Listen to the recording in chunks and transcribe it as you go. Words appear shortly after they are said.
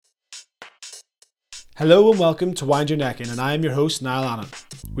Hello and welcome to Wind Your Neck In, and I am your host, Niall Annan.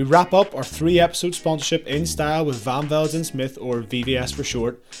 We wrap up our 3-episode sponsorship in style with Van Velden Smith, or VVS for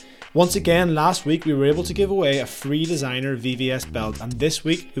short. Once again, last week we were able to give away a free designer VVS belt, and this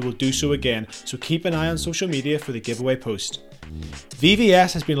week we will do so again, so keep an eye on social media for the giveaway post.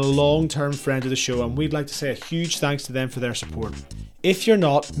 VVS has been a long-term friend of the show, and we'd like to say a huge thanks to them for their support. If you're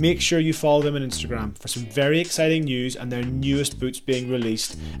not, make sure you follow them on Instagram for some very exciting news and their newest boots being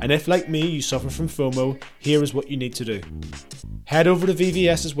released. And if, like me, you suffer from FOMO, here is what you need to do. Head over to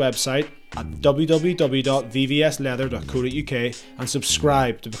VVS's website at www.vvsleather.co.uk and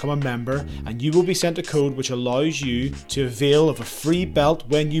subscribe to become a member, and you will be sent a code which allows you to avail of a free belt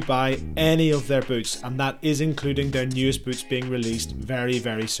when you buy any of their boots, and that is including their newest boots being released very,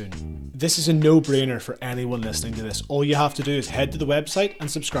 very soon. This is a no-brainer for anyone listening to this. All you have to do is head to the website and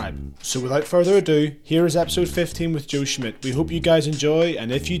subscribe. So without further ado, here is episode 15 with Joe Schmidt. We hope you guys enjoy,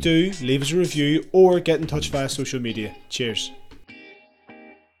 and if you do, leave us a review or get in touch via social media. Cheers.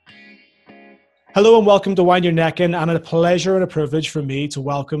 Hello and welcome to Wind Your Neck In, and a pleasure and a privilege for me to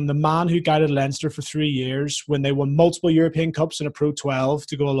welcome the man who guided Leinster for 3 years when they won multiple European Cups and a Pro 12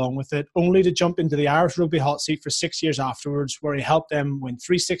 to go along with it, only to jump into the Irish rugby hot seat for 6 years afterwards, where he helped them win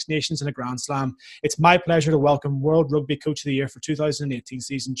 3 Six Nations and a Grand Slam. It's my pleasure to welcome World Rugby Coach of the Year for 2018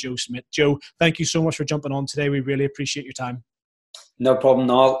 season, Joe Schmidt. Joe, thank you so much for jumping on today. We really appreciate your time. No problem,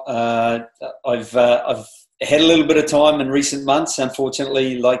 Niall. I've had a little bit of time in recent months,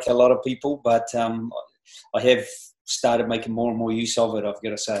 unfortunately, like a lot of people, but I have started making more and more use of it, I've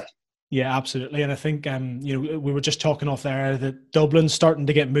got to say. Yeah, absolutely. And I think, we were just talking off there that Dublin's starting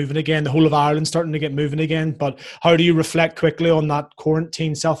to get moving again, the whole of Ireland's starting to get moving again. But how do you reflect quickly on that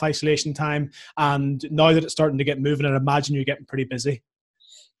quarantine, self-isolation time? And now that it's starting to get moving, I imagine you're getting pretty busy.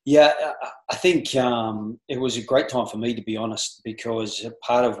 Yeah, I think it was a great time for me, to be honest, because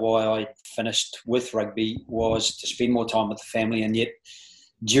part of why I finished with rugby was to spend more time with the family. And yet,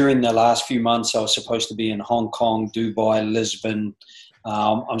 during the last few months, I was supposed to be in Hong Kong, Dubai, Lisbon.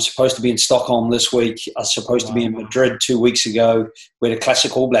 I'm supposed to be in Stockholm this week. I was supposed to be in Madrid 2 weeks ago. We had a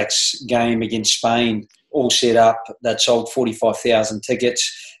Classic All Blacks game against Spain, all set up. That sold 45,000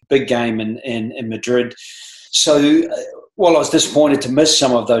 tickets. Big game in Madrid. So while I was disappointed to miss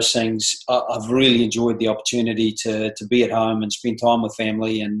some of those things, I've really enjoyed the opportunity to be at home and spend time with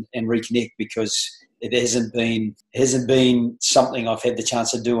family and reconnect, because it hasn't been something I've had the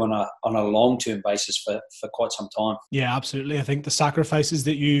chance to do on a long-term basis for quite some time. Yeah, absolutely. I think the sacrifices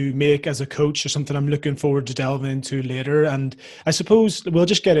that you make as a coach are something I'm looking forward to delving into later. And I suppose we'll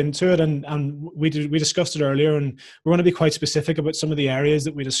just get into it. And we discussed it earlier, and we're going to be quite specific about some of the areas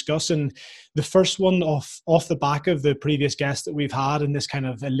that we discuss. And the first one off the back of the previous guest that we've had in this kind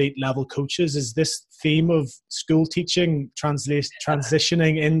of elite level coaches is this theme of school teaching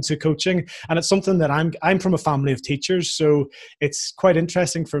transitioning into coaching. And it's something that I'm from a family of teachers, so it's quite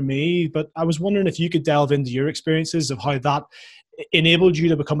interesting for me. But I was wondering if you could delve into your experiences of how that enabled you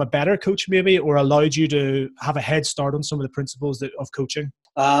to become a better coach, maybe, or allowed you to have a head start on some of the principles of coaching.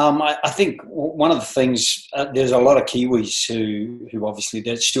 I think one of the things, there's a lot of Kiwis who obviously,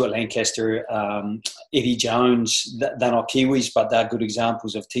 there's Stuart Lancaster, Eddie Jones. They're not Kiwis, but they're good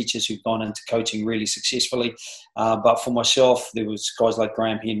examples of teachers who've gone into coaching really successfully. But for myself, there was guys like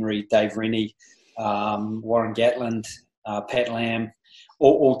Graham Henry, Dave Rennie, Warren Gatland, Pat Lamb,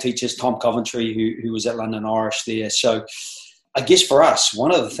 all teachers, Tom Coventry, who was at London Irish there. So I guess for us,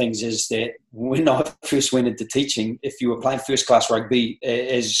 one of the things is that when I first went into teaching, if you were playing first-class rugby,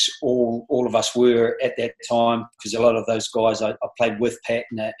 as all of us were at that time, because a lot of those guys I played with Pat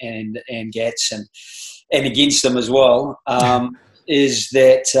and Gats and against them as well, is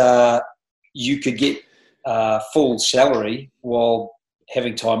that you could get full salary while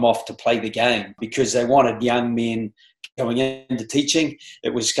having time off to play the game, because they wanted young men going into teaching.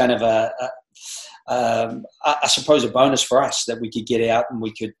 It was kind of I suppose a bonus for us that we could get out and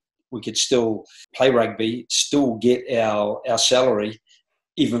we could still play rugby, still get our salary,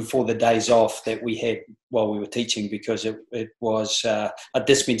 even for the days off that we had while we were teaching, because it was a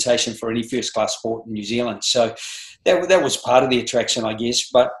dispensation for any first class sport in New Zealand. So that was part of the attraction, I guess.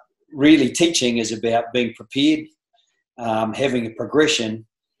 But really, teaching is about being prepared, having a progression,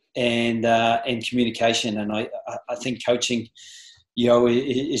 and communication. And I think coaching,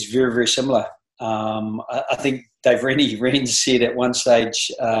 is very, very similar. I think Dave Rennie said at one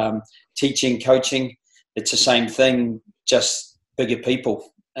stage, teaching, coaching, it's the same thing, just bigger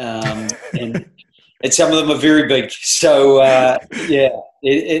people. And some of them are very big. So,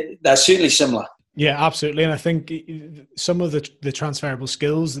 they're certainly similar. Yeah, absolutely. And I think some of the transferable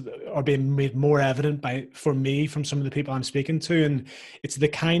skills are being made more evident for me from some of the people I'm speaking to, and it's the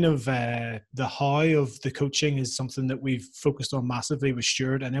kind of the how of the coaching is something that we've focused on massively with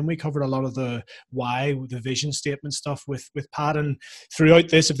Stuart, and then we covered a lot of the why, the vision statement stuff with Pat. And throughout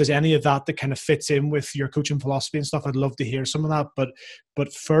this, if there's any of that kind of fits in with your coaching philosophy and stuff, I'd love to hear some of that.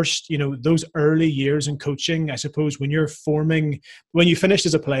 But first, those early years in coaching, I suppose when you finished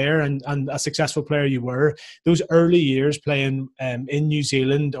as a player and a successful player you were, those early years playing in New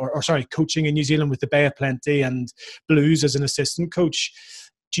Zealand, coaching in New Zealand with the Bay of Plenty and Blues as an assistant coach.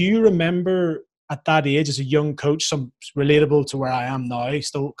 Do you remember at that age as a young coach, some relatable to where I am now,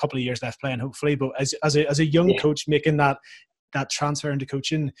 still a couple of years left playing hopefully, but as a young coach making that transfer into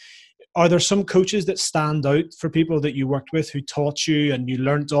coaching, are there some coaches that stand out for people that you worked with who taught you and you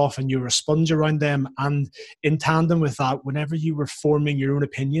learnt off and you were a sponge around them? And in tandem with that, whenever you were forming your own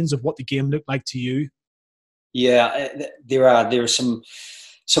opinions of what the game looked like to you? Yeah, there are some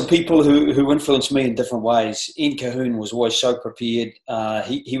people who influenced me in different ways. Ian Cahoon was always so prepared.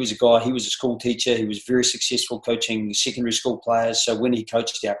 He was a school teacher. He was very successful coaching secondary school players. So when he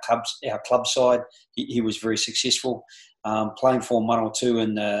coached our club side, he was very successful. Playing Form 1 or 2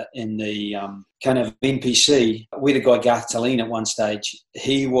 in the kind of NPC. We had a guy, Garth Talene, at one stage.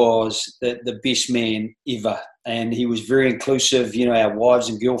 He was the best man ever, and he was very inclusive. Our wives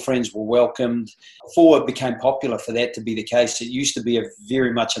and girlfriends were welcomed. Before it became popular for that to be the case, it used to be a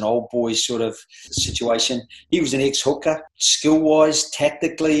very much an old boys sort of situation. He was an ex-hooker. Skill-wise,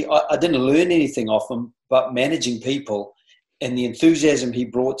 tactically, I didn't learn anything off him, but managing people and the enthusiasm he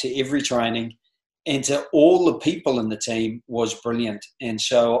brought to every training and to all the people in the team was brilliant. And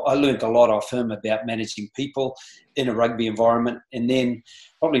so I learned a lot off him about managing people in a rugby environment. And then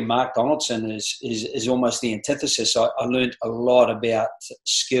probably Mark Donaldson is almost the antithesis. I learned a lot about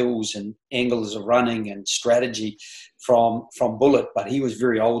skills and angles of running and strategy from Bullet, but he was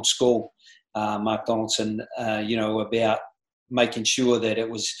very old school, Mark Donaldson, about making sure that it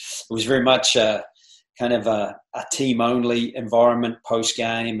was very much kind of a team-only environment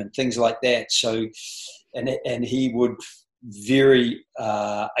post-game and things like that. So, and he would very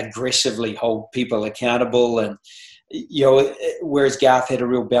aggressively hold people accountable, and whereas Garth had a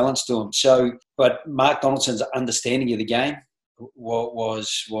real balance to him. So, but Mark Donaldson's understanding of the game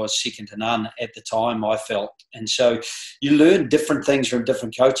was second to none at the time, I felt. And so you learn different things from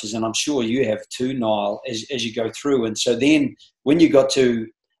different coaches, and I'm sure you have too, Niall, as you go through. And so then when you got to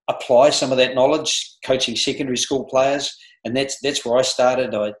apply some of that knowledge coaching secondary school players, and that's where I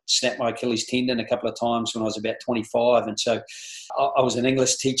started. I snapped my Achilles tendon a couple of times when I was about 25, and so I was an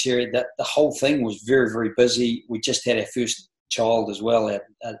English teacher. That the whole thing was very, very busy. We just had our first child as well, a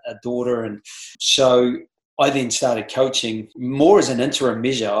daughter, and so I then started coaching more as an interim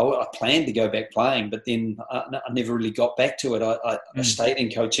measure. I planned to go back playing, but then I never really got back to it. I stayed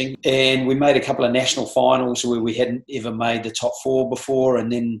in coaching, and we made a couple of national finals where we hadn't ever made the top 4 before,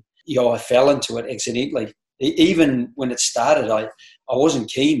 and then I fell into it accidentally. Even when it started, I wasn't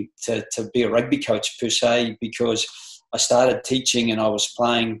keen to be a rugby coach per se, because I started teaching and I was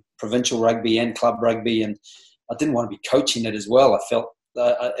playing provincial rugby and club rugby, and I didn't want to be coaching it as well. I felt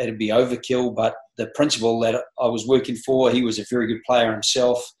it'd be overkill, but the principal that I was working for, he was a very good player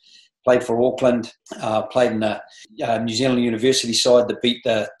himself, played for Auckland, played in the New Zealand University side that beat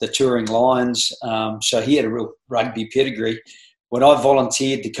the Touring Lions, so he had a real rugby pedigree. When I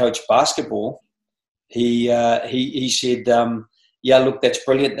volunteered to coach basketball, he said, yeah, look, that's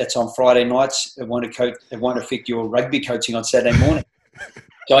brilliant, that's on Friday nights, it won't affect your rugby coaching on Saturday morning.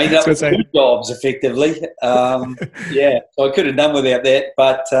 So I ended up with 2 jobs, effectively. So I could have done without that.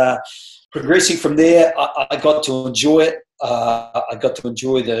 But progressing from there, I got to enjoy it. I got to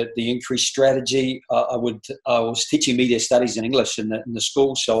enjoy the increased strategy. I was teaching media studies in English in the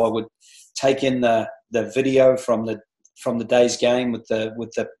school, so I would take in the video from the day's game with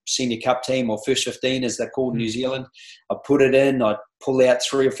the senior cup team, or first 15 as they're called in New Zealand. I put it in. I'd pull out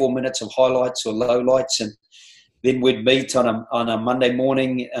 3 or 4 minutes of highlights or lowlights, and then we'd meet on a Monday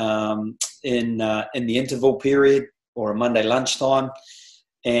morning in the interval period, or a Monday lunchtime,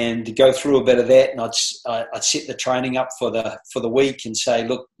 and go through a bit of that. And I'd set the training up for the week and say,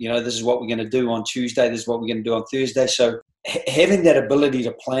 look, this is what we're going to do on Tuesday. This is what we're going to do on Thursday. So having that ability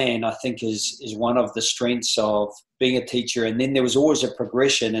to plan, I think, is one of the strengths of being a teacher. And then there was always a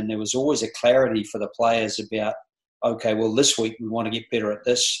progression, and there was always a clarity for the players about, okay, well, this week we want to get better at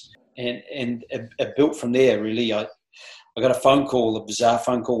this. And it built from there, really. I got a bizarre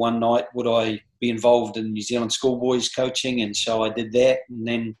phone call one night. Would I be involved in New Zealand schoolboys coaching? And so I did that. And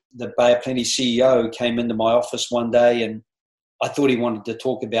then the Bay of Plenty CEO came into my office one day, and I thought he wanted to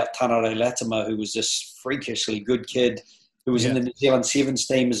talk about Tanare Latimer, who was this freakishly good kid, who was in the New Zealand Sevens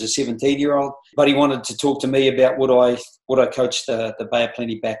team as a 17-year-old. But he wanted to talk to me about would I coach the Bay of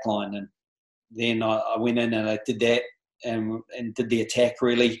Plenty backline. And then I went in and I did that and did the attack,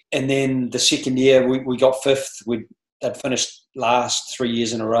 really. And then the second year, we got fifth. They'd finished last 3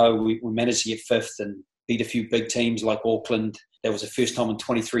 years in a row. We managed to get fifth and beat a few big teams like Auckland. That was the first time in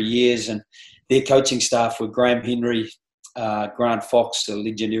 23 years. And their coaching staff were Graham Henry, Grant Fox, a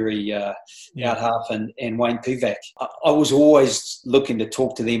legendary out half, and Wayne Pivac. I was always looking to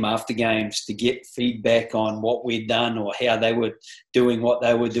talk to them after games to get feedback on what we'd done or how they were doing what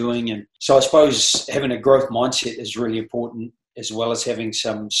they were doing. And so I suppose having a growth mindset is really important, as well as having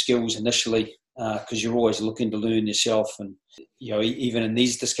some skills initially, because you're always looking to learn yourself. And, even in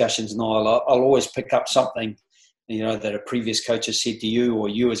these discussions, Niall, I'll always pick up something, that a previous coach has said to you, or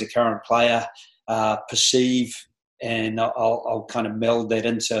you as a current player perceive, and I'll kind of meld that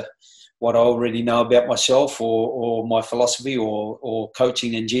into what I already know about myself or my philosophy or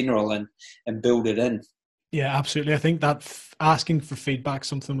coaching in general and build it in. Yeah, absolutely. I think that asking for feedback is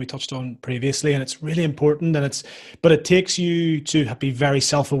something we touched on previously, and it's really important. But it takes you to be very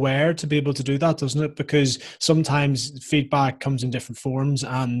self-aware to be able to do that, doesn't it? Because sometimes feedback comes in different forms,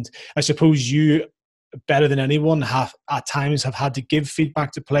 and I suppose you, better than anyone, have at times have had to give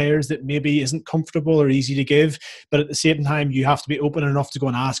feedback to players that maybe isn't comfortable or easy to give, but at the same time you have to be open enough to go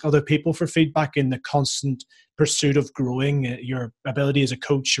and ask other people for feedback in the constant pursuit of growing your ability as a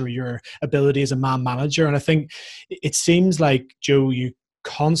coach or your ability as a man manager. And I think it seems like, Joe, you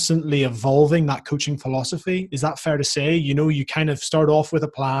constantly evolving that coaching philosophy. Is that fair to say? You kind of start off with a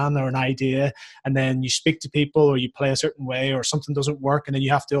plan or an idea, and then you speak to people or you play a certain way, or something doesn't work, and then you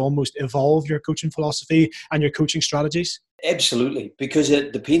have to almost evolve your coaching philosophy and your coaching strategies? Absolutely, because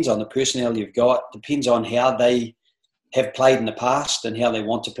it depends on the personnel you've got, depends on how they have played in the past and how they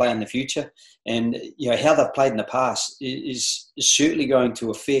want to play in the future. And how they've played in the past is certainly going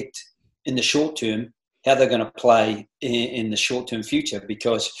to affect in the short term how they're going to play in the short-term future,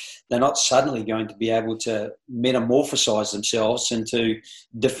 because they're not suddenly going to be able to metamorphosize themselves into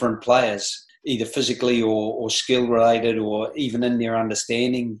different players, either physically or skill-related, or even in their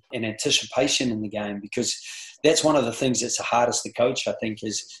understanding and anticipation in the game, because that's one of the things that's the hardest to coach, I think,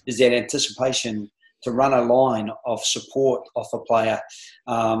 is that anticipation, to run a line of support off a player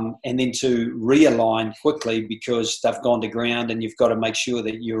and then to realign quickly because they've gone to ground, and you've got to make sure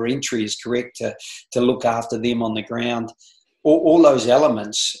that your entry is correct to look after them on the ground. All those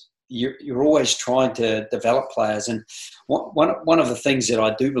elements, you're always trying to develop players. And one of the things that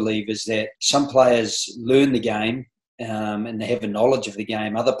I do believe is that some players learn the game and they have a knowledge of the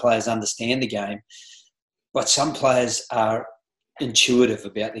game. Other players understand the game. But some players are intuitive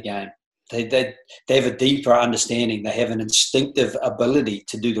about the game. They have a deeper understanding. They have an instinctive ability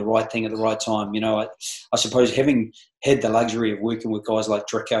to do the right thing at the right time. I suppose having had the luxury of working with guys like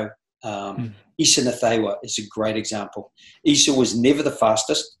Drico, Isa Nathewa is a great example. Isa was never the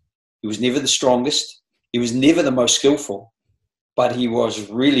fastest. He was never the strongest. He was never the most skillful. But he was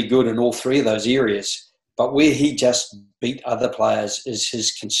really good in all three of those areas. But where he just beat other players is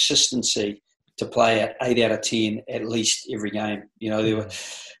his consistency to play at 8 out of 10 at least every game.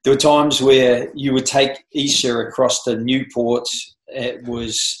 There were times where you would take Isa across to Newport. It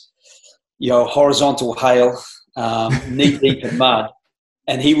was, horizontal hail, knee deep in mud,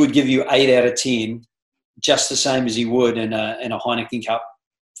 and he would give you 8 out of 10, just the same as he would in a Heineken Cup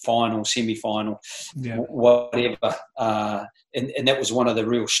final, semi-final, whatever. And that was one of the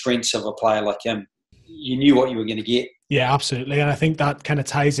real strengths of a player like him. You knew what you were going to get. Yeah, absolutely. And I think that kind of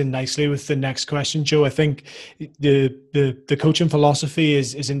ties in nicely with the next question, Joe. I think the coaching philosophy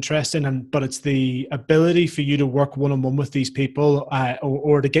is interesting, but it's the ability for you to work one-on-one with these people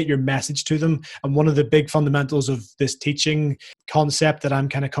or to get your message to them. And one of the big fundamentals of this teaching concept that I'm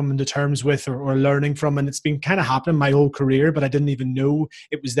kind of coming to terms with or learning from, and it's been kind of happening my whole career, but I didn't even know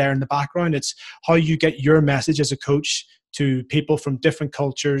it was there in the background. It's how you get your message as a coach to people from different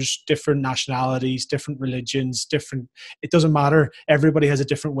cultures, different nationalities, different religions, it doesn't matter. Everybody has a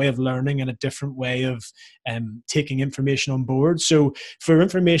different way of learning and a different way of taking information on board. So for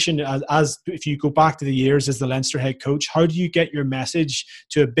information, as if you go back to the years as the Leinster head coach, how do you get your message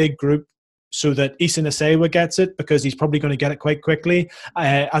to a big group so that Isa Nasewa gets it, because he's probably going to get it quite quickly,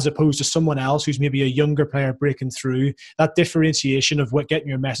 as opposed to someone else who's maybe a younger player breaking through? That differentiation of what getting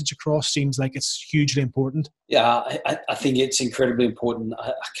your message across seems like it's hugely important. Yeah, I think it's incredibly important.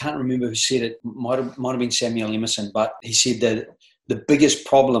 I can't remember who said it. Might have been Samuel Emerson, but he said that the biggest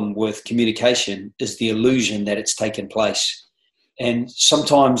problem with communication is the illusion that it's taken place. And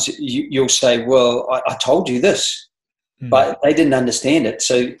sometimes you'll say, well, I told you this, but they didn't understand it.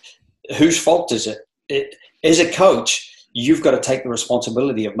 So whose fault is it? As a coach, you've got to take the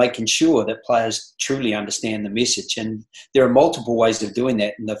responsibility of making sure that players truly understand the message. And there are multiple ways of doing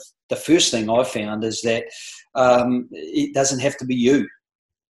that. And the first thing I found is that it doesn't have to be you.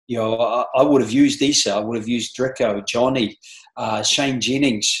 You know, I would have used Issa, I would have used Dricko, Johnny, Shane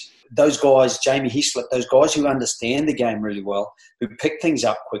Jennings, those guys, Jamie Heslip, those guys who understand the game really well, who pick things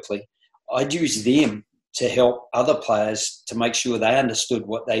up quickly. I'd use them to help other players to make sure they understood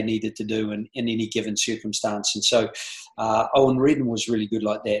what they needed to do in any given circumstance. And so Owen Redden was really good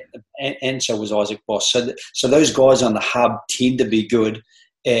like that, and so was Isaac Boss. So those guys on the hub tend to be good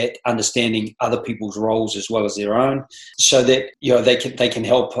at understanding other people's roles as well as their own, so that, you know, they can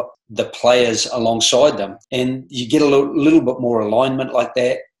help the players alongside them, and you get a little bit more alignment like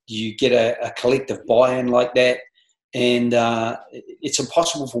that. You get a collective buy-in like that, and it's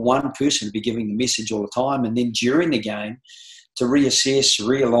impossible for one person to be giving the message all the time, and then during the game to reassess,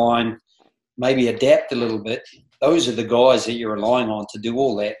 realign, maybe adapt a little bit. Those are the guys that you're relying on to do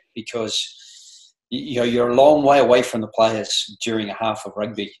all that, because you're a long way away from the players during a half of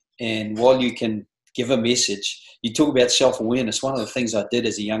rugby. And while you can give a message, you talk about self-awareness. One of the things I did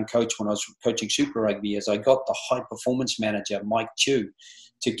as a young coach when I was coaching Super Rugby is I got the high performance manager, Mike Chu,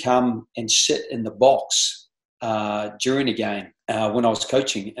 to come and sit in the box during a game when I was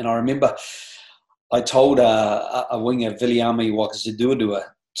coaching. And I remember I told a winger, Viliami Wakazaduadua,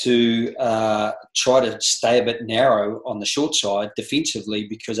 to try to stay a bit narrow on the short side defensively,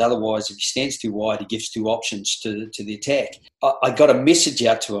 because otherwise if he stands too wide, he gives two options to the attack. I got a message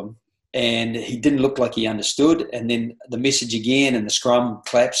out to him and he didn't look like he understood, and then the message again, and the scrum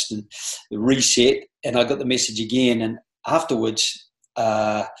collapsed and the reset, and I got the message again. And afterwards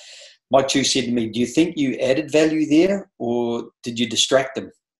Mike Chu said to me, "Do you think you added value there, or did you distract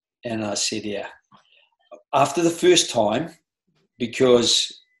them?" And I said, yeah. After the first time,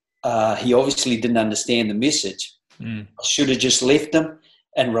 because he obviously didn't understand the message, I should have just left him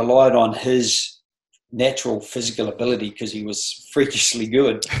and relied on his natural physical ability, because he was freakishly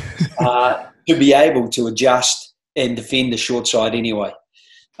good, to be able to adjust and defend the short side anyway.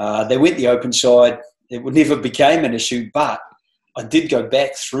 They went the open side. It never became an issue, but I did go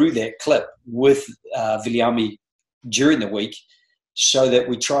back through that clip with Viliami during the week so that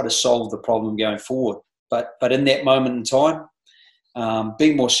we try to solve the problem going forward. But in that moment in time,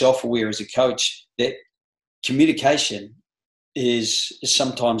 being more self-aware as a coach, that communication is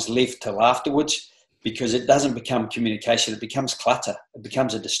sometimes left till afterwards, because it doesn't become communication, it becomes clutter, it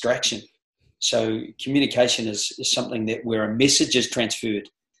becomes a distraction. So communication is something that where a message is transferred.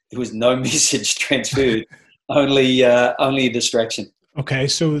 There was no message transferred, only a distraction. Okay,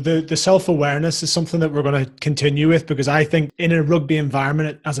 so the self-awareness is something that we're going to continue with, because I think in a rugby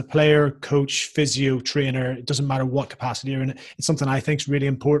environment, as a player, coach, physio, trainer, it doesn't matter what capacity you're in, it's something I think is really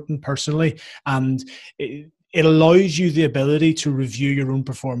important personally. And it allows you the ability to review your own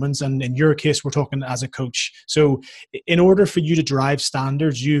performance. And in your case, we're talking as a coach. So in order for you to drive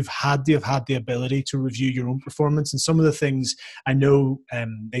standards, you've had to have had the ability to review your own performance. And some of the things I know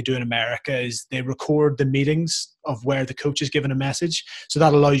they do in America is they record the meetings of where the coach is giving a message. So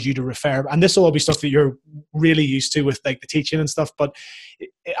that allows you to refer. And this will all be stuff that you're really used to with like the teaching and stuff, but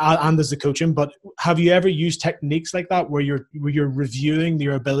and as the coaching. But have you ever used techniques like that where you're reviewing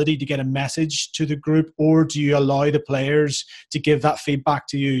your ability to get a message to the group, or do you allow the players to give that feedback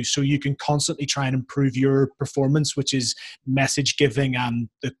to you so you can constantly try and improve your performance, which is message giving and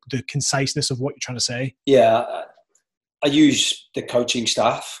the conciseness of what you're trying to say? Yeah, I use the coaching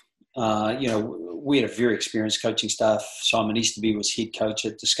staff. We had a very experienced coaching staff. Simon Easterby was head coach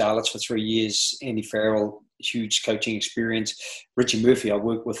at the Scarlets for 3 years. Andy Farrell, huge coaching experience. Richie Murphy, I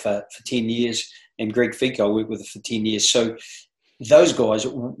worked with for 10 years. And Greg Fink, I worked with for 10 years. So those guys,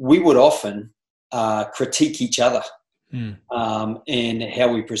 we would often critique each other and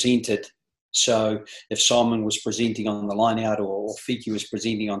how we presented. So if Simon was presenting on the line out, or Fiki was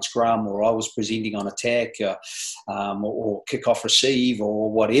presenting on scrum, or I was presenting on attack, or kick-off receive,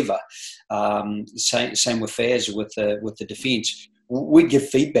 or whatever, same with Faz with the defence, we'd give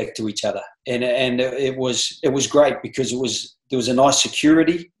feedback to each other, and it was great, because there was a nice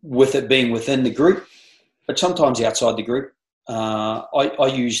security with it being within the group, but sometimes outside the group.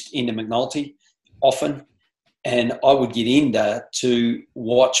 I used Enda McNulty often, and I would get Enda to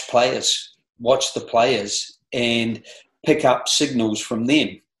watch the players and pick up signals from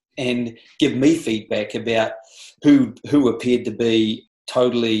them and give me feedback about who appeared to be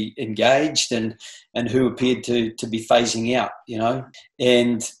totally engaged and who appeared to be phasing out,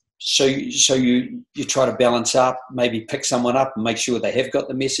 and so you try to balance up, maybe pick someone up and make sure they have got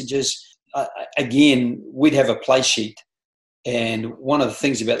the messages. Again, we'd have a play sheet, and one of the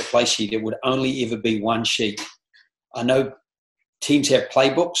things about the play sheet, it would only ever be one sheet. I know teams have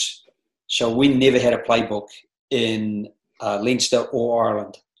playbooks, so we never had a playbook in Leinster or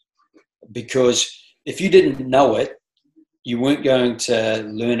Ireland, because if you didn't know it, you weren't going to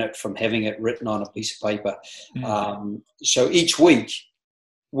learn it from having it written on a piece of paper. So each week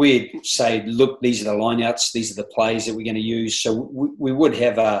we'd say, look, these are the lineouts, these are the plays that we're going to use. So we would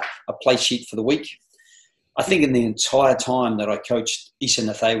have a play sheet for the week. I think in the entire time that I coached Isa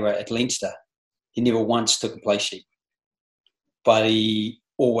Nathaiwa at Leinster, he never once took a play sheet, but he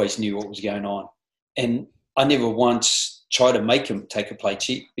always knew what was going on. And I never once tried to make him take a play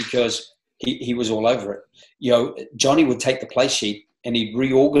sheet, because he was all over it. You know, Johnny would take the play sheet and he'd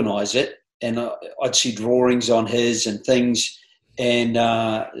reorganize it, and I'd see drawings on his and things. And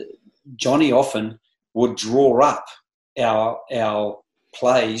Johnny often would draw up our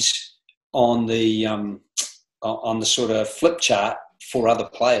plays on the sort of flip chart for other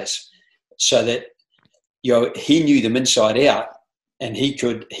players, so that, you know, he knew them inside out, and he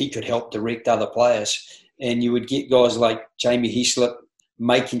could help direct other players. And you would get guys like Jamie Heaslip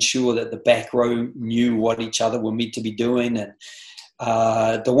making sure that the back row knew what each other were meant to be doing. And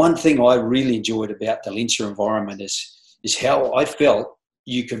the one thing I really enjoyed about the Leinster environment is how I felt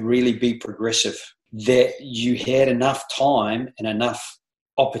you could really be progressive, that you had enough time and enough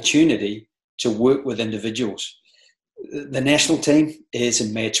opportunity to work with individuals. The national team is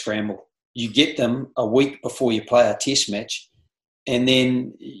a mad scramble. You get them a week before you play a test match, and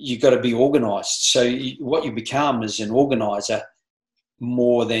then you've got to be organised. So what you become is an organiser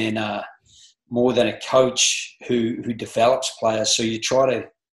more than a coach who develops players. So you try to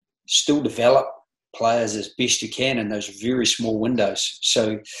still develop players as best you can in those very small windows.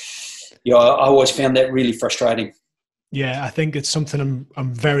 So, yeah, I always found that really frustrating. Yeah, I think it's something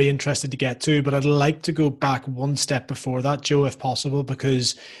I'm very interested to get to, but I'd like to go back one step before that, Joe, if possible,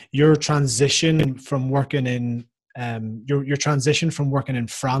 because your transition from working in your transition from working in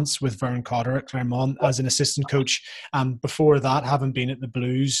France with Vern Cotter at Clermont as an assistant coach, and before that, having been at the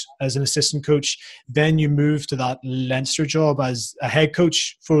Blues as an assistant coach, then you moved to that Leinster job as a head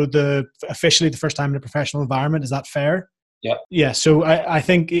coach for officially the first time in a professional environment. Is that fair? Yeah. Yeah. So I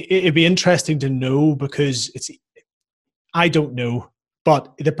think it'd be interesting to know, because I don't know,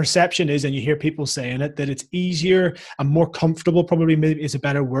 but the perception is, and you hear people saying it, that it's easier and more comfortable, probably maybe is a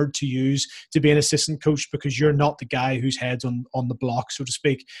better word to use, to be an assistant coach, because you're not the guy whose head's on the block, so to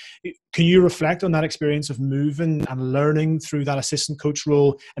speak. Can you reflect on that experience of moving and learning through that assistant coach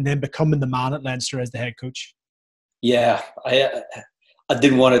role and then becoming the man at Leinster as the head coach? Yeah, I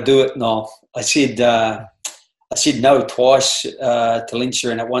didn't want to do it. No, I said no twice to Leinster,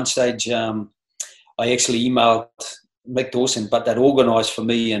 and at one stage I actually emailed Mick Dawson, but they'd organised for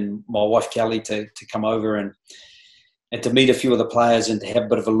me and my wife Kelly to come over and to meet a few of the players and to have a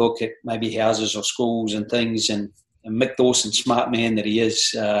bit of a look at maybe houses or schools and things. And Mick Dawson, smart man that he is,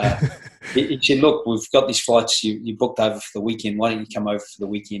 he said, look, we've got these flights you booked over for the weekend. Why don't you come over for the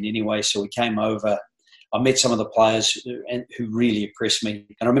weekend anyway? So we came over. I met some of the players who really impressed me.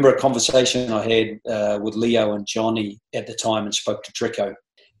 And I remember a conversation I had with Leo and Johnny at the time, and spoke to Tricko.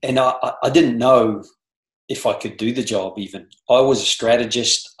 And I didn't know if I could do the job even. I was a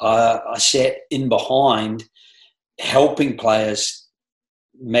strategist. I sat in behind helping players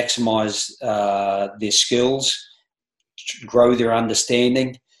maximise their skills, grow their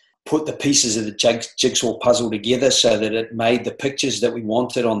understanding, put the pieces of the jigsaw puzzle together so that it made the pictures that we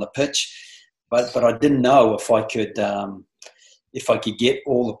wanted on the pitch. But I didn't know if I could get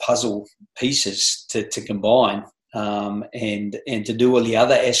all the puzzle pieces to combine. And to do all the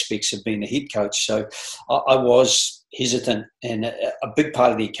other aspects of being a head coach. So I was hesitant, and a big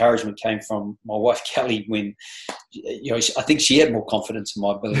part of the encouragement came from my wife Kelly, when, you know, I think she had more confidence in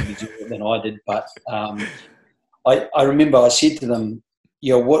my ability to do it than I did. But I remember I said to them,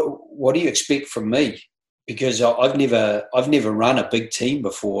 you know, what do you expect from me? Because I've never run a big team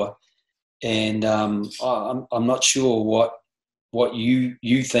before, and I'm not sure what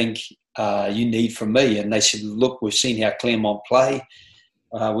you think you need from me. And they said, look, we've seen how Clermont play.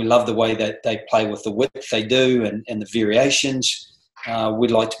 We love the way that they play with the width they do and the variations.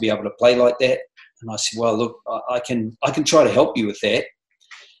 We'd like to be able to play like that. And I said, well, look, I can try to help you with that.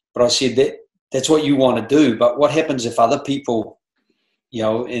 But I said, that's what you want to do. But what happens if other people, you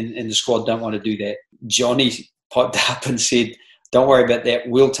know, in the squad don't want to do that? Johnny piped up and said, don't worry about that.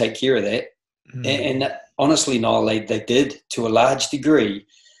 We'll take care of that. And honestly, Niall, they did to a large degree.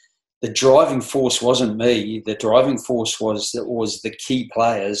 The driving force wasn't me. The driving force was the key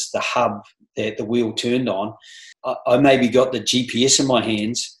players, the hub that the wheel turned on. I maybe got the GPS in my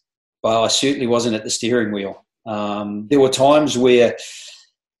hands, but I certainly wasn't at the steering wheel. There were times where,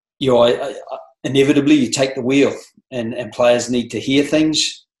 you know, inevitably you take the wheel and players need to hear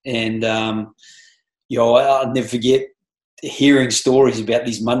things. And I'll never forget hearing stories about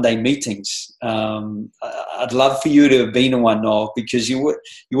these Monday meetings. I'd love for you to have been in one, Noel, because you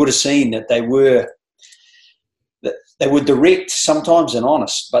would have seen that they were direct sometimes and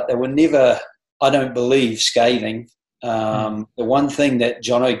honest, but they were never, I don't believe, scathing. The one thing that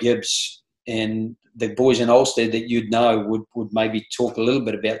Jono Gibbs and the boys in Ulster that you'd know would maybe talk a little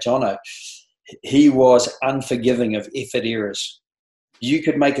bit about Jono. He was unforgiving of effort errors. You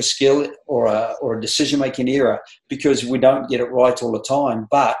could make a skill or a decision-making error because we don't get it right all the time.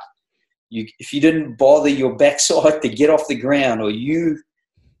 But if you didn't bother your backside to get off the ground, or you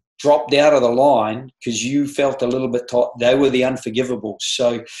dropped out of the line because you felt a little bit tight, they were the unforgivables.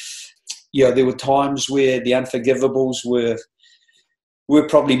 So, there were times where the unforgivables were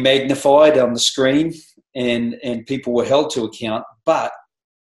probably magnified on the screen, and people were held to account, but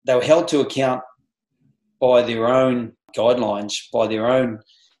they were held to account by their own guidelines, by their own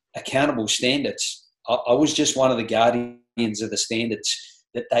accountable standards. I was just one of the guardians of the standards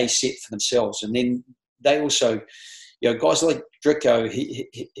that they set for themselves. And then they also, guys like Dricko,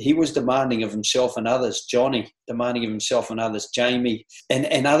 he was demanding of himself and others. Johnny demanding of himself and others. Jamie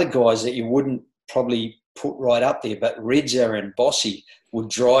and other guys that you wouldn't probably put right up there, but Redzer and Bossy would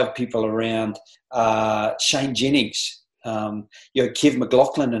drive people around. Shane Jennings, Kev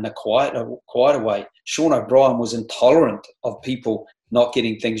McLaughlin in a quieter way. Sean O'Brien was intolerant of people not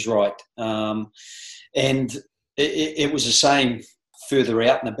getting things right. And it was the same further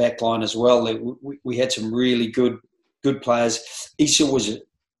out in the back line as well. We had some really good players. Issa was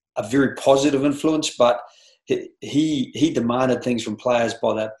a very positive influence, but he demanded things from players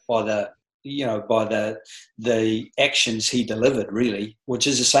by the actions he delivered, really, which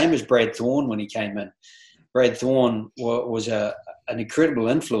is the same as Brad Thorne when he came in. Brad Thorne was an incredible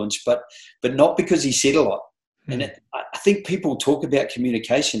influence, but not because he said a lot. And I think people talk about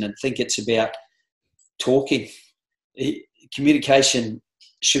communication and think it's about talking. Communication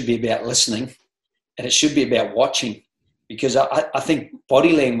should be about listening, and it should be about watching, because I think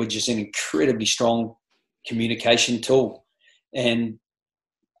body language is an incredibly strong communication tool. And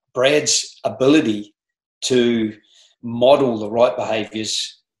Brad's ability to model the right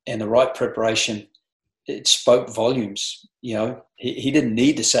behaviours and the right preparation, it spoke volumes. He didn't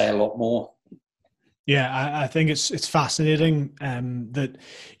need to say a lot more. Yeah, I think it's fascinating that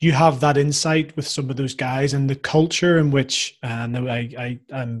you have that insight with some of those guys, and the culture in which,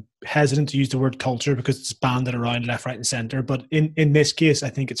 I'm hesitant to use the word culture because it's banded around left, right and centre, but in this case, I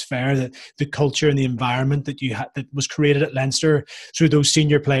think it's fair that the culture and the environment that you had that was created at Leinster through those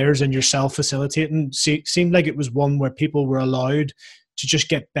senior players and yourself facilitating seemed like it was one where people were allowed to just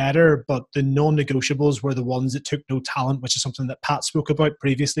get better, but the non-negotiables were the ones that took no talent, which is something that Pat spoke about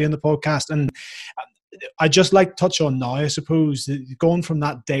previously in the podcast. And I just like to touch on now, I suppose, going from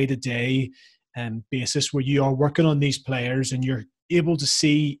that day-to-day basis where you are working on these players and you're able to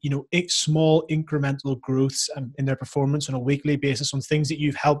see, small incremental growths in their performance on a weekly basis on things that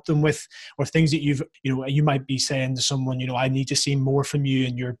you've helped them with, or things that you might be saying to someone, I need to see more from you,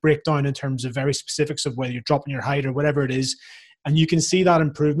 and your breakdown in terms of very specifics of whether you're dropping your height or whatever it is. And you can see that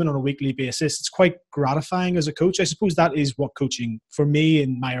improvement on a weekly basis. It's quite gratifying as a coach. I suppose that is what coaching, for me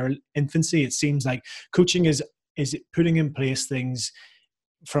in my infancy, it seems like coaching is putting in place things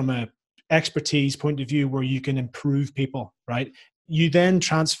from a expertise point of view where you can improve people, right? You then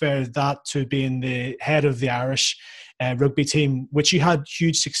transfer that to being the head of the Irish rugby team, which you had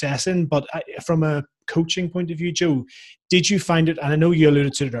huge success in. But from a coaching point of view, Joe, did you find it, and I know you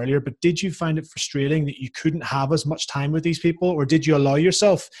alluded to it earlier, but did you find it frustrating that you couldn't have as much time with these people, or did you allow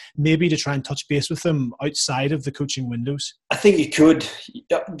yourself maybe to try and touch base with them outside of the coaching windows? I think you could.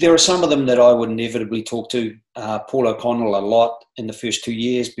 There are some of them that I would inevitably talk to. Paul O'Connell a lot in the first 2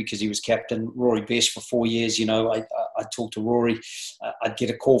 years because he was captain. Rory Best for 4 years. I talked to Rory. I'd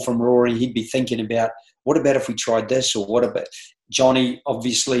get a call from Rory. He'd be thinking about, what about if we tried this, or what about Johnny?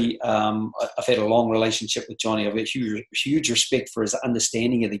 Obviously, I've had a long relationship with Johnny. I've had huge respect for his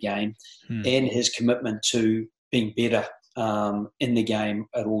understanding of the game and his commitment to being better in the game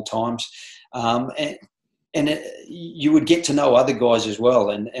at all times. You would get to know other guys as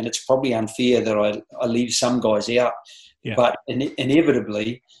well. And it's probably unfair that I leave some guys out. Yeah. But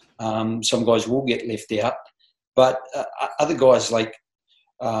inevitably, some guys will get left out. But other guys like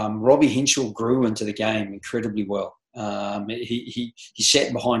Robbie Henschel grew into the game incredibly well. He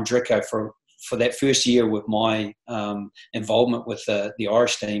sat behind Dricko for that first year with my involvement with the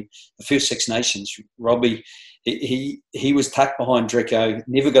Irish team, the first Six Nations. Robbie, he was tucked behind Dricko,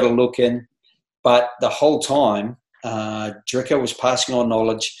 never got a look in, but the whole time Dricko was passing on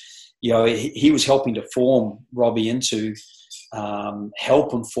knowledge. he was helping to form Robbie into,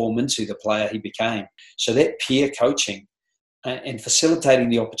 help him form into the player he became. So that peer coaching and facilitating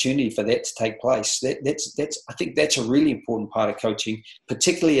the opportunity for that to take place, I think that's a really important part of coaching,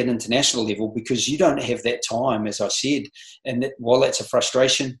 particularly at international level, because you don't have that time, as I said. And while that's a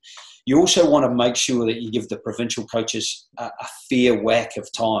frustration, you also want to make sure that you give the provincial coaches a fair whack of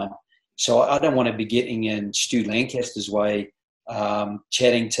time. So I don't want to be getting in Stu Lancaster's way,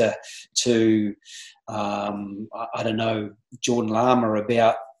 chatting to I don't know, Jordan Lama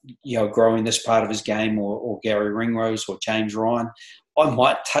about, growing this part of his game, or Gary Ringrose or James Ryan. I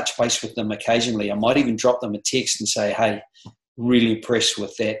might touch base with them occasionally. I might even drop them a text and say, hey, really impressed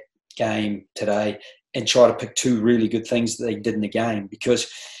with that game today, and try to pick 2 really good things that they did in the game,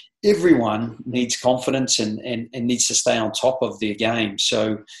 because everyone needs confidence and needs to stay on top of their game.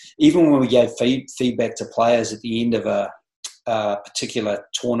 So even when we gave feedback to players at the end of a particular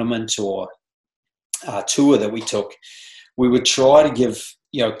tournament or tour that we took, we would try to give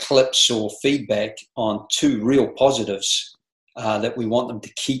clips or feedback on 2 real positives that we want them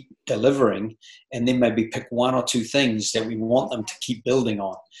to keep delivering, and then maybe pick 1 or 2 things that we want them to keep building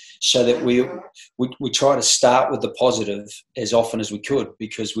on, so that we try to start with the positive as often as we could,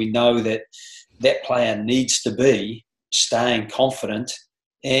 because we know that player needs to be staying confident,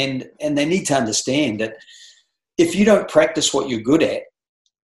 and they need to understand that if you don't practice what you're good at,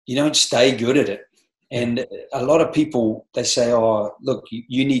 you don't stay good at it. And a lot of people, they say, oh, look,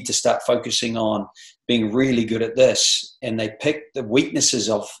 you need to start focusing on being really good at this. And they pick the weaknesses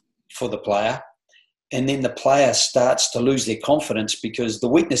for the player. And then the player starts to lose their confidence, because the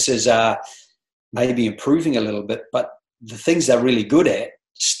weaknesses are maybe improving a little bit, but the things they're really good at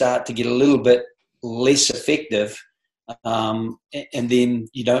start to get a little bit less effective. And then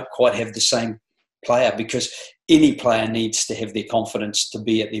you don't quite have the same player, because any player needs to have their confidence to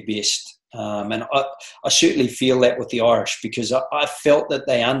be at their best. And I certainly feel that with the Irish, because I felt that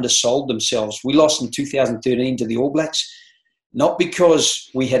they undersold themselves. We lost in 2013 to the All Blacks, not because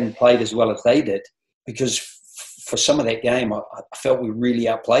we hadn't played as well as they did, because for some of that game, I felt we really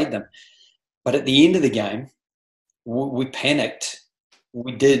outplayed them. But at the end of the game, we panicked.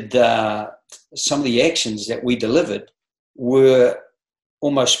 We did some of the actions that we delivered were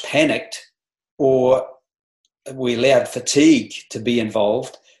almost panicked, or we allowed fatigue to be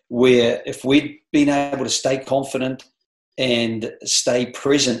involved, where if we'd been able to stay confident and stay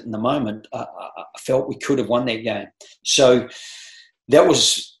present in the moment, I felt we could have won that game. So that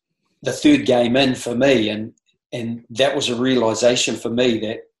was the 3rd game in for me, and that was a realisation for me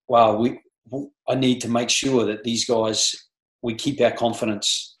that, wow, I need to make sure that these guys, we keep our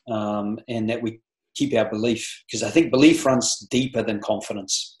confidence, and that we keep our belief, because I think belief runs deeper than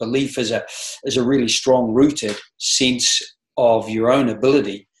confidence. Belief is a really strong rooted sense of your own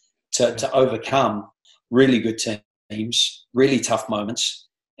ability to overcome really good teams, really tough moments,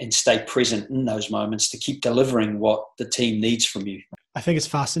 and stay present in those moments to keep delivering what the team needs from you. I think it's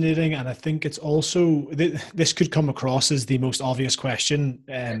fascinating, and I think it's also, this could come across as the most obvious question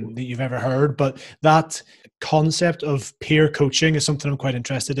that you've ever heard, but that concept of peer coaching is something I'm quite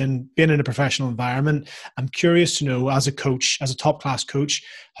interested in. Being in a professional environment, I'm curious to know, as a coach, as a top-class coach,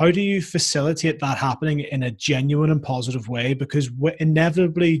 how do you facilitate that happening in a genuine and positive way? Because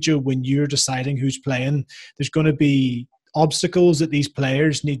inevitably, Joe, when you're deciding who's playing, there's going to be obstacles that these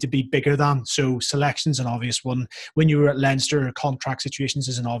players need to be bigger than. So selection's an obvious one. When you were at Leinster, contract situations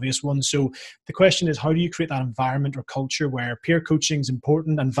is an obvious one. So the question is, how do you create that environment or culture where peer coaching is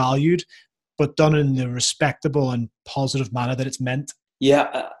important and valued, but done in the respectable and positive manner that it's meant?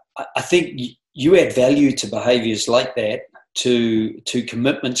 Yeah, I think you add value to behaviours like that, to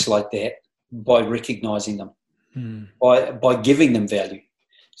commitments like that, by recognising them, by giving them value.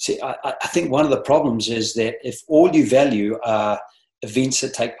 See, I think one of the problems is that if all you value are events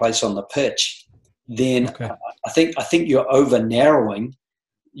that take place on the pitch, then I think you're over narrowing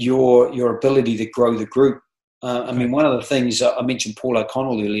your ability to grow the group. I mean, one of the things I mentioned Paul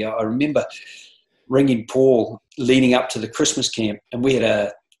O'Connell earlier. I remember ringing Paul leading up to the Christmas camp, and we had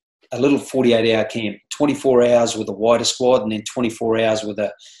a little 48-hour camp, 24 hours with a wider squad, and then 24 hours with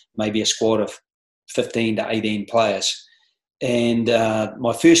maybe a squad of 15 to 18 players. And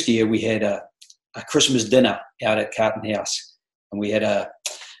my first year, we had a Christmas dinner out at Carlton House, and we had a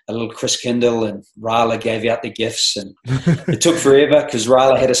little Chris Kindle, and Rala gave out the gifts, and it took forever because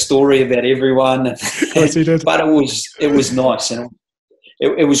Rala had a story about everyone. Of course he did. But it was nice, and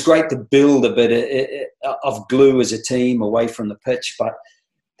it was great to build a bit of glue as a team away from the pitch. But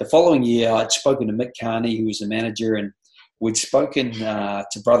the following year, I'd spoken to Mick Carney, who was the manager, and we'd spoken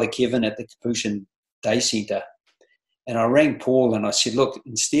to Brother Kevin at the Capuchin Day Centre. And I rang Paul and I said, look,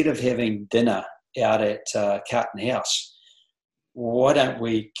 instead of having dinner out at Carlton House, why don't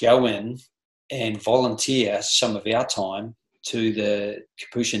we go in and volunteer some of our time to the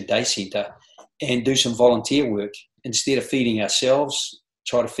Capuchin Day Centre and do some volunteer work instead of feeding ourselves,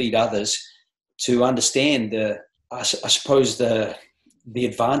 try to feed others, to understand I suppose the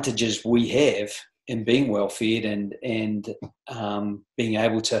advantages we have in being well fed and being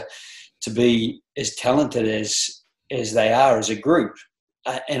able to be as talented as they are as a group.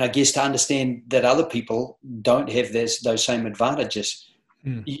 And I guess to understand that other people don't have those same advantages.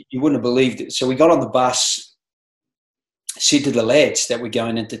 You wouldn't have believed it. So we got on the bus, said to the lads that we're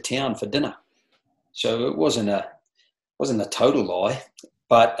going into town for dinner. So it wasn't a total lie.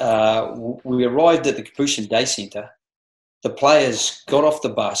 But we arrived at the Capuchin Day Centre. The players got off the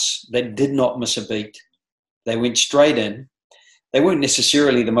bus. They did not miss a beat. They went straight in. They weren't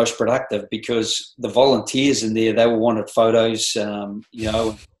necessarily the most productive because the volunteers in there, they all wanted photos, some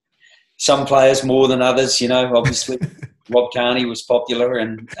players more than others, obviously. Rob Kearney was popular.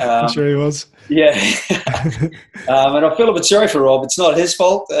 And I'm sure he was. Yeah. And I feel a bit sorry for Rob. It's not his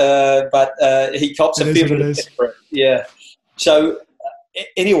fault, but he cops a fair bit of it for it. Yeah. So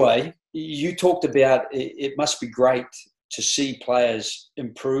anyway, you talked about it must be great to see players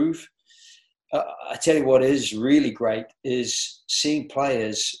improve. I tell you what is really great is seeing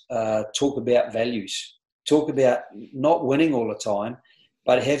players talk about values, talk about not winning all the time,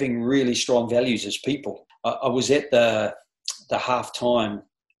 but having really strong values as people. I was at the half-time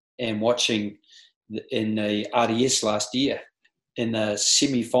and watching in the RDS last year in the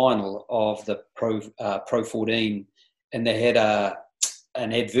semi-final of the Pro 14, and they had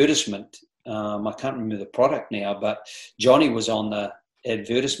an advertisement. I can't remember the product now, but Johnny was on the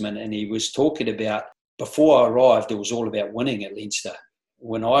advertisement and he was talking about, before I arrived, it was all about winning at Leinster.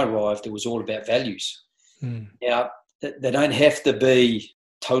 When I arrived, it was all about values. Now, they don't have to be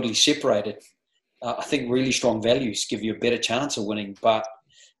totally separated. I think really strong values give you a better chance of winning, but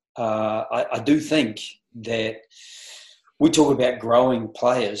I do think that we talk about growing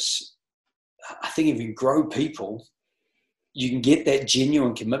players. I think if you grow people, you can get that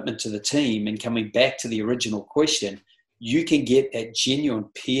genuine commitment to the team. And coming back to the original question, you can get that genuine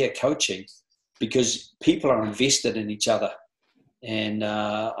peer coaching because people are invested in each other. And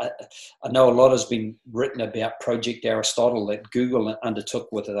I know a lot has been written about Project Aristotle that Google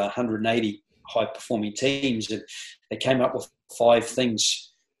undertook with 180 high-performing teams. And they came up with 5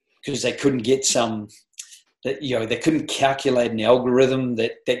 things because they couldn't get they couldn't calculate an algorithm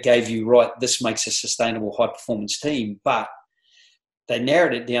that gave you, right, this makes a sustainable high-performance team. But they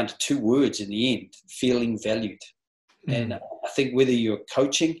narrowed it down to 2 words in the end: feeling valued. And I think whether you're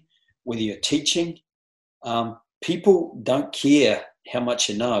coaching, whether you're teaching, people don't care how much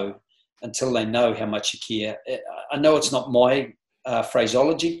you know until they know how much you care. I know it's not my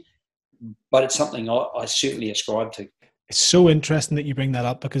phraseology, but it's something I certainly ascribe to. It's so interesting that you bring that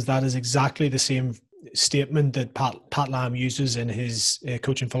up because that is exactly the same statement that Pat Lam uses in his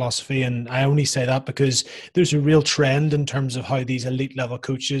coaching philosophy. And I only say that because there's a real trend in terms of how these elite level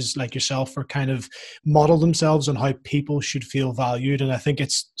coaches like yourself are kind of model themselves on how people should feel valued. And I think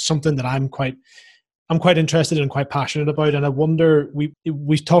it's something that I'm quite interested in and quite passionate about. And I wonder,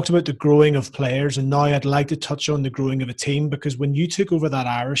 we've talked about the growing of players, and now I'd like to touch on the growing of a team, because when you took over that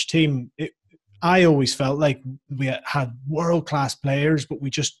Irish team, I always felt like we had world-class players, but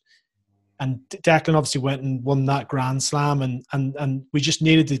and Declan obviously went and won that Grand Slam, and we just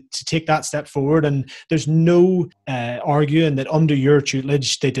needed to take that step forward. And there's no arguing that under your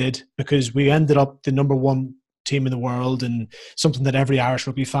tutelage they did, because we ended up the number 1 team in the world and something that every Irish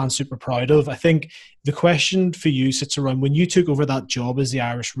rugby fan's super proud of. I think the question for you sits around, when you took over that job as the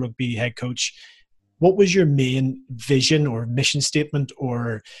Irish rugby head coach, what was your main vision or mission statement,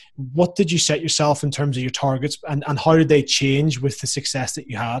 or what did you set yourself in terms of your targets, and how did they change with the success that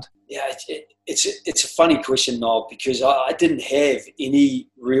you had? Yeah, it's a funny question, Noel, because I didn't have any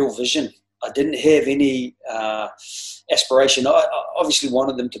real vision. I didn't have any aspiration. I obviously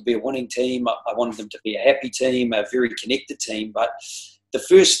wanted them to be a winning team. I wanted them to be a happy team, a very connected team. But the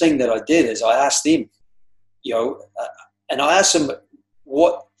first thing that I did is I asked them, and I asked them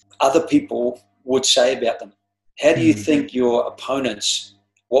what other people would say about them. How do you think your opponents,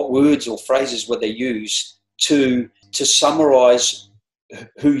 what words or phrases would they use to summarize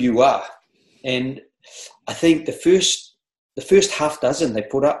who you are? And I think the first half dozen they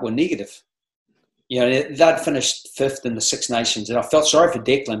put up were negative. They'd finished 5th in the Six Nations, and I felt sorry for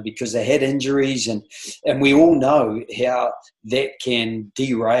Declan because they had injuries, and we all know how that can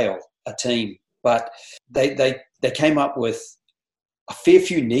derail a team. But they came up with a fair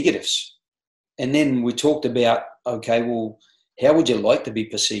few negatives. And then we talked about okay, well, how would you like to be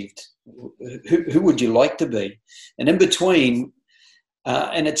perceived? Who would you like to be? And in between,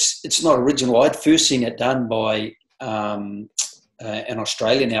 and it's not original. I'd first seen it done by an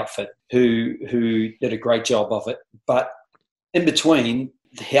Australian outfit who did a great job of it. But in between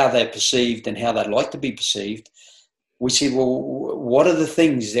how they're perceived and how they'd like to be perceived, we said, well, what are the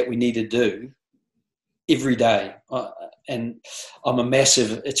things that we need to do every day? And I'm a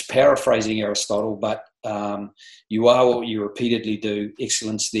massive, it's paraphrasing Aristotle, but you are what you repeatedly do.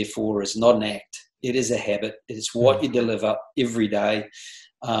 Excellence, therefore, is not an act. It is a habit. It's what you deliver every day.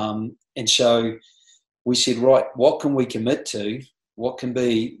 And so we said, right, what can we commit to? What can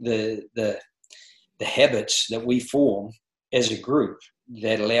be the habits that we form as a group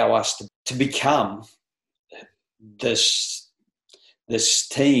that allow us to become this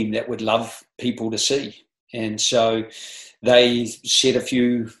team that would love people to see? And so they set a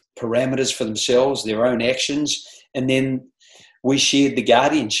few parameters for themselves, their own actions, and then we shared the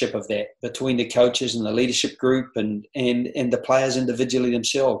guardianship of that between the coaches and the leadership group and the players individually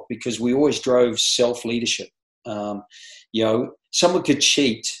themselves, because we always drove self-leadership. Someone could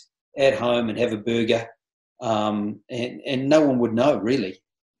cheat at home and have a burger, and no one would know really,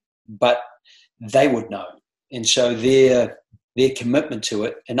 but they would know. And so their commitment to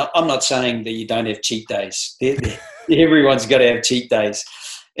it, and I'm not saying that you don't have cheat days. Everyone's got to have cheat days.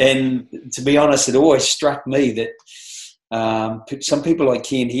 And to be honest, it always struck me that some people like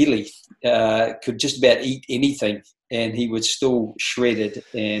Ken Healy could just about eat anything and he was still shredded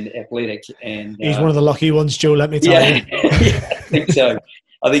and athletic. And he's one of the lucky ones, Joe, let me tell you. Yeah,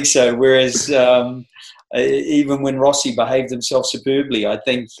 I think so. Whereas even when Rossi behaved himself superbly, I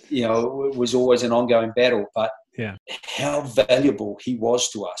think, it was always an ongoing battle. But how valuable he was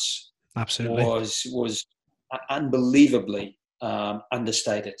to us absolutely was unbelievably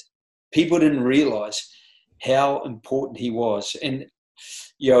understated. People didn't realise how important he was. And,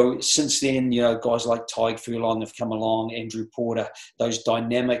 since then, guys like Tyg Furlong have come along, Andrew Porter, those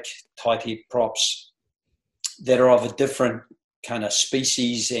dynamic tight head props that are of a different kind of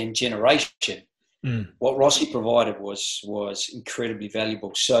species and generation. What Rossi provided was incredibly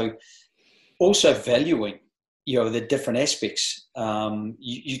valuable. So also valuing, the different aspects.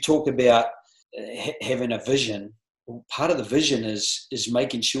 You talk about having a vision. Well, part of the vision is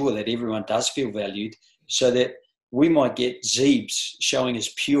making sure that everyone does feel valued, so that we might get Zeebs showing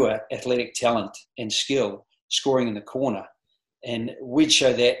his pure athletic talent and skill, scoring in the corner. And we'd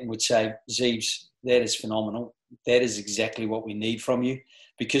show that and would say, Zeebs, that is phenomenal. That is exactly what we need from you,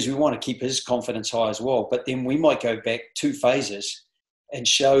 because we want to keep his confidence high as well. But then we might go back 2 phases and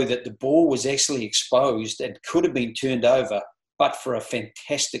show that the ball was actually exposed and could have been turned over, but for a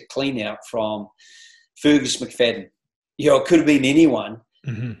fantastic clean out from Fergus McFadden. It could have been anyone.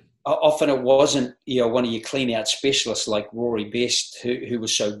 Mm-hmm. Often it wasn't, one of your clean out specialists like Rory Best, who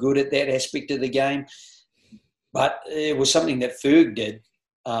was so good at that aspect of the game. But it was something that Ferg did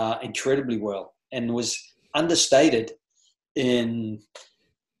incredibly well and was understated in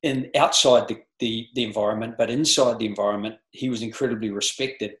outside the environment, but inside the environment, he was incredibly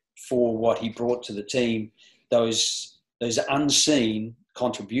respected for what he brought to the team, those unseen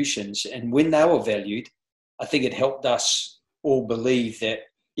contributions. And when they were valued, I think it helped us all believe that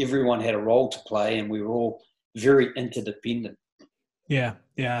everyone had a role to play and we were all very interdependent. Yeah,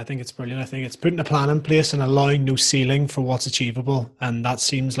 I think it's brilliant. I think it's putting a plan in place and allowing no ceiling for what's achievable. And that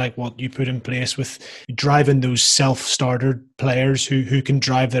seems like what you put in place with driving those self-starter players who can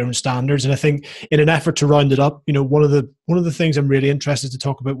drive their own standards. And I think in an effort to round it up, one of the things I'm really interested to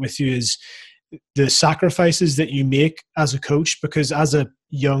talk about with you is the sacrifices that you make as a coach, because as a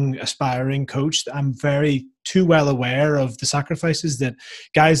young aspiring coach, I'm very too well aware of the sacrifices that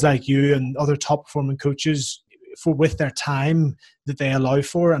guys like you and other top performing coaches with their time that they allow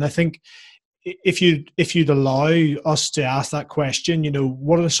for. And I think if you'd allow us to ask that question,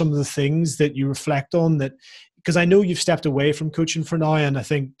 what are some of the things that you reflect on that, because I know you've stepped away from coaching for now, and I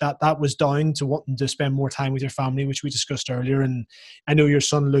think that was down to wanting to spend more time with your family, which we discussed earlier. And I know your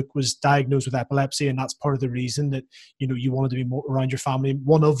son Luke was diagnosed with epilepsy, and that's part of the reason that you wanted to be more around your family.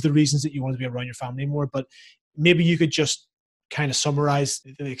 One of the reasons that you wanted to be around your family more. But maybe you could just kind of summarize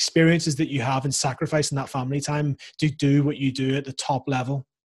the experiences that you have in sacrificing that family time to do what you do at the top level.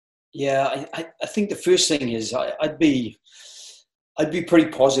 Yeah, I think the first thing is I'd be pretty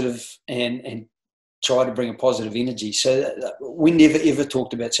positive and try to bring a positive energy. So we never ever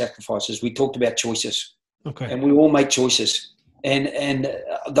talked about sacrifices. We talked about choices. Okay. And we all make choices, and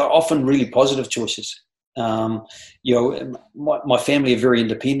they're often really positive choices. My family are very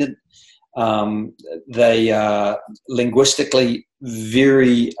independent. They are linguistically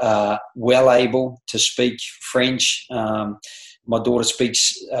very well able to speak French. My daughter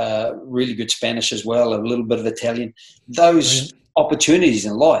speaks really good Spanish as well, a little bit of Italian. Those opportunities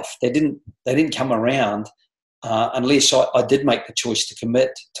in life, they didn't come around unless I did make the choice to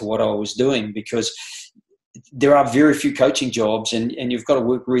commit to what I was doing, because there are very few coaching jobs, and you've got to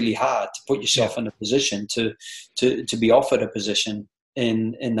work really hard to put yourself in a position to be offered a position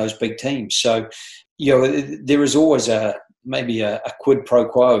in those big teams. So, there is always maybe a quid pro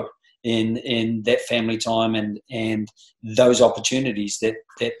quo in that family time and those opportunities that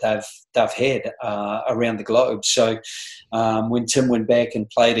they've had around the globe. So when Tim went back and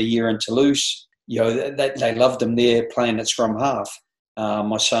played a year in Toulouse, they loved him there playing at scrum half.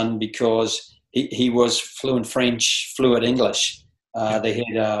 My son, because he was fluent French, fluent English. They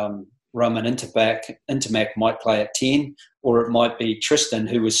had Roman Intermac might play at 10, or it might be Tristan,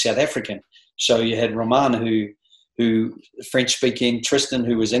 who was South African. So you had Roman, who French speaking, Tristan,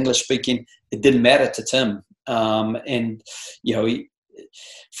 who was English speaking. It didn't matter to Tim, and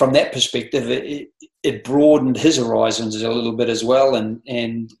from that perspective, it broadened his horizons a little bit as well, and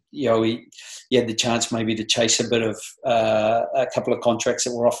he had the chance maybe to chase a bit of a couple of contracts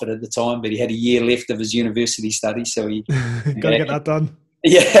that were offered at the time, but he had a year left of his university studies, so he got to get that done.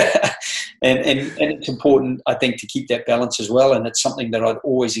 Yeah, and it's important, I think, to keep that balance as well, and it's something that I'd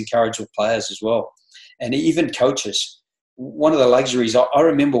always encourage with players as well. And even coaches, one of the luxuries, I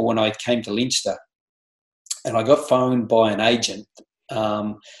remember when I came to Leinster and I got phoned by an agent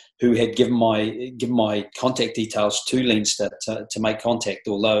who had given my contact details to Leinster to make contact,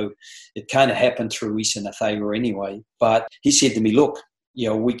 although it kind of happened through Isa Nathega anyway. But he said to me, look,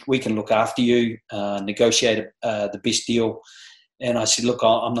 we can look after you, negotiate the best deal. And I said, look,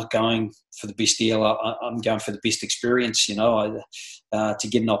 I'm not going for the best deal. I'm going for the best experience, to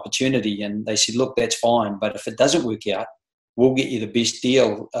get an opportunity. And they said, look, that's fine. But if it doesn't work out, we'll get you the best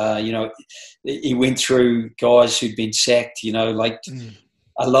deal. He went through guys who'd been sacked,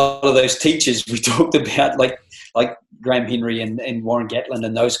 a lot of those teachers we talked about, like Graham Henry and Warren Gatlin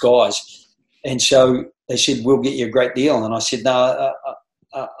and those guys. And so they said, we'll get you a great deal. And I said, no,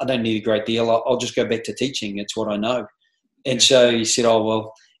 I don't need a great deal. I'll just go back to teaching. It's what I know. And so he said, oh,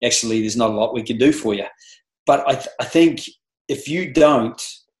 well, actually, there's not a lot we can do for you. But I think if you don't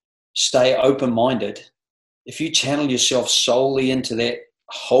stay open-minded, if you channel yourself solely into that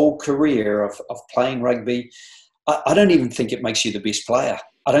whole career of playing rugby, I don't even think it makes you the best player.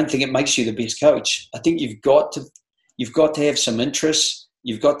 I don't think it makes you the best coach. I think you've got to have some interest.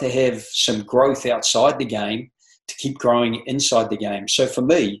 You've got to have some growth outside the game to keep growing inside the game. So for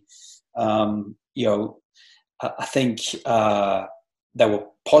me, I think they were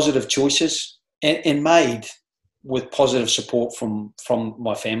positive choices and made with positive support from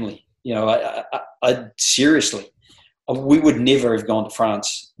my family. I seriously, we would never have gone to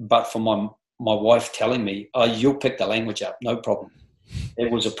France, but for my wife telling me, "Oh, you'll pick the language up, no problem."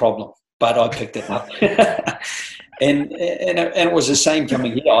 It was a problem, but I picked it up, and it was the same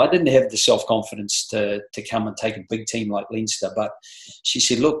coming here. I didn't have the self-confidence to come and take a big team like Leinster, but she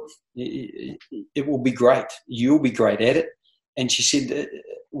said, "Look, it will be great. You'll be great at it." And she said,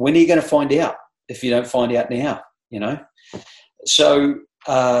 "When are you going to find out? If you don't find out now, So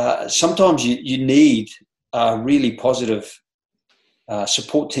sometimes you need a really positive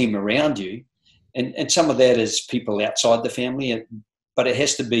support team around you, and some of that is people outside the family, but it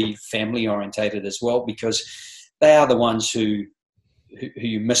has to be family orientated as well, because they are the ones who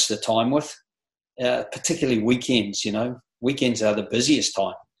you miss the time with, particularly weekends. Weekends are the busiest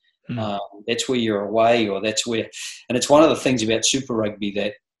time. That's where you're away, or that's where, and it's one of the things about Super Rugby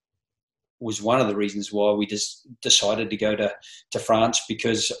that was one of the reasons why we just decided to go to France,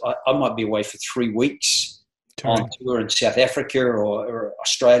 because I might be away for 3 weeks on tour in South Africa or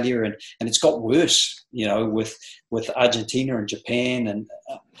Australia, and it's got worse, with Argentina and Japan, and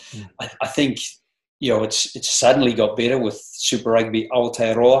I think it's suddenly got better with Super Rugby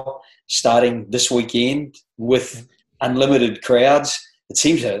Aotearoa starting this weekend with unlimited crowds. It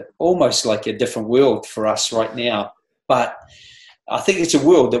seems almost like a different world for us right now, but I think it's a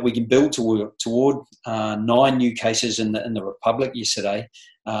world that we can build toward. 9 new cases in the Republic yesterday,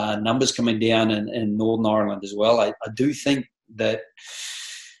 numbers coming down in Northern Ireland as well. I do think that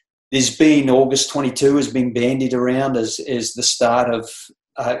there's been August 22 has been bandied around as the start of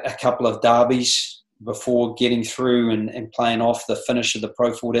a couple of derbies before getting through and playing off the finish of the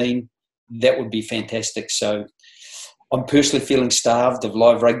Pro 14. That would be fantastic. So I'm personally feeling starved of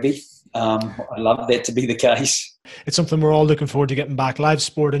live rugby. I love that to be the case. It's something we're all looking forward to getting back, live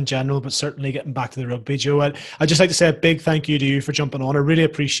sport in general, but certainly getting back to the rugby. Joe, I'd just like to say a big thank you to you for jumping on. I really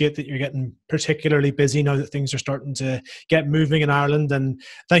appreciate that you're getting particularly busy now that things are starting to get moving in Ireland. And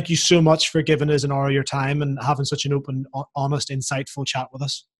thank you so much for giving us an hour of your time and having such an open, honest, insightful chat with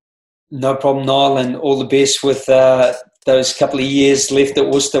us. No problem, Niall, and all the best with those couple of years left at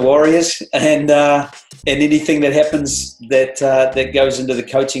Worcester Warriors, and anything that happens that goes into the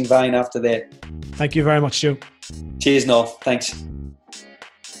coaching vein after that. Thank you very much, Joe. Cheers, Niall. Thanks.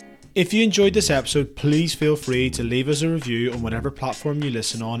 If you enjoyed this episode, please feel free to leave us a review on whatever platform you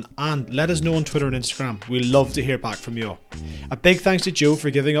listen on, and let us know on Twitter and Instagram. We love to hear back from you all. A big thanks to Joe for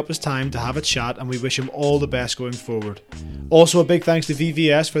giving up his time to have a chat, and we wish him all the best going forward. Also, a big thanks to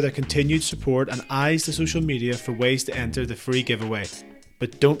VVS for their continued support, and eyes to social media for ways to enter the free giveaway.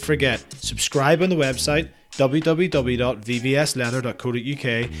 But don't forget, subscribe on the website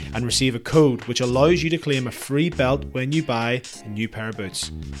www.vvsleather.co.uk and receive a code which allows you to claim a free belt when you buy a new pair of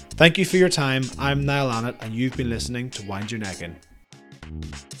boots. Thank you for your time. I'm Niall Annett, and you've been listening to Wind Your Neck In.